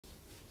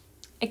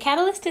A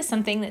catalyst is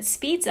something that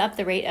speeds up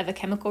the rate of a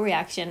chemical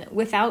reaction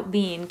without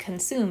being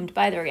consumed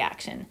by the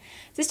reaction.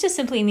 This just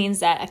simply means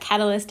that a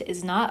catalyst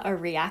is not a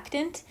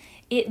reactant.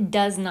 It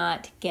does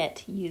not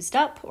get used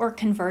up or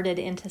converted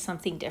into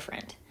something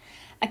different.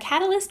 A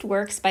catalyst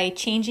works by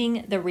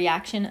changing the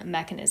reaction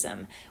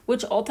mechanism,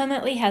 which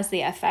ultimately has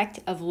the effect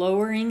of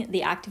lowering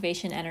the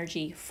activation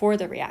energy for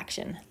the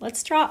reaction.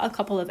 Let's draw a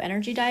couple of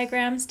energy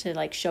diagrams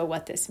to show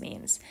what this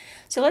means.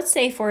 So let's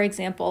say, for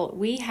example,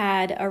 we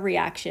had a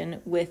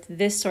reaction with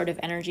this sort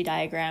of energy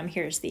diagram.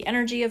 Here's the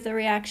energy of the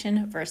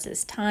reaction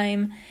versus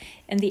time.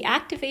 And the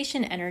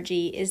activation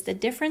energy is the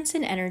difference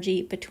in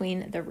energy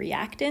between the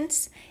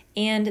reactants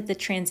and the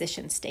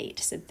transition state.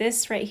 So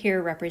this right here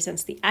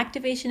represents the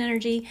activation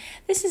energy.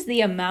 This is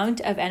the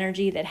amount of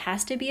energy that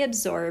has to be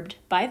absorbed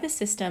by the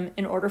system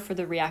in order for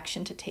the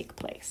reaction to take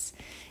place.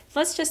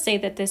 Let's just say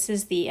that this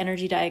is the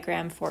energy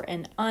diagram for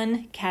an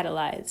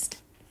uncatalyzed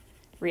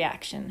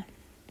reaction.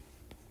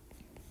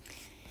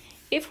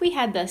 If we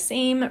had the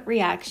same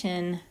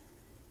reaction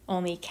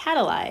only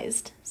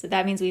catalyzed, so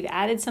that means we've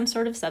added some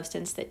sort of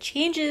substance that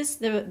changes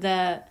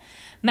the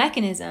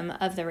mechanism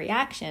of the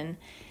reaction,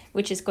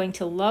 which is going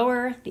to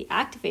lower the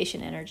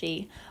activation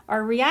energy,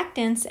 our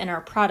reactants and our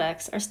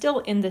products are still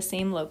in the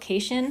same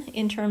location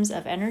in terms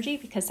of energy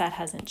because that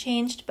hasn't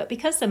changed, but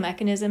because the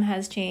mechanism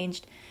has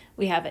changed,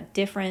 we have a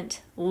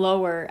different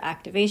lower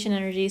activation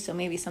energy, so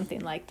maybe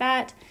something like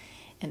that.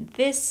 And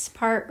this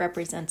part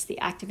represents the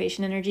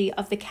activation energy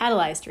of the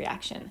catalyzed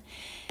reaction.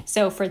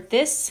 So for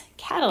this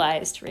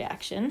catalyzed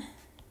reaction,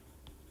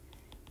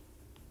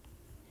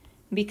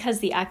 because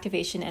the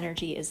activation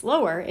energy is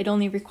lower, it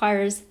only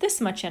requires this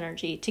much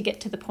energy to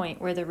get to the point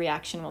where the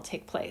reaction will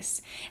take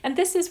place. And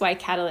this is why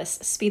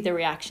catalysts speed the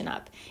reaction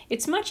up.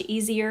 It's much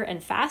easier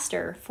and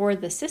faster for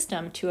the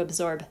system to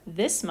absorb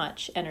this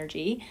much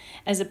energy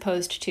as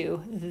opposed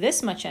to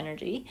this much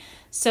energy,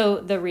 so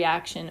the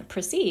reaction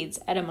proceeds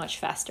at a much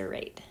faster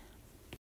rate.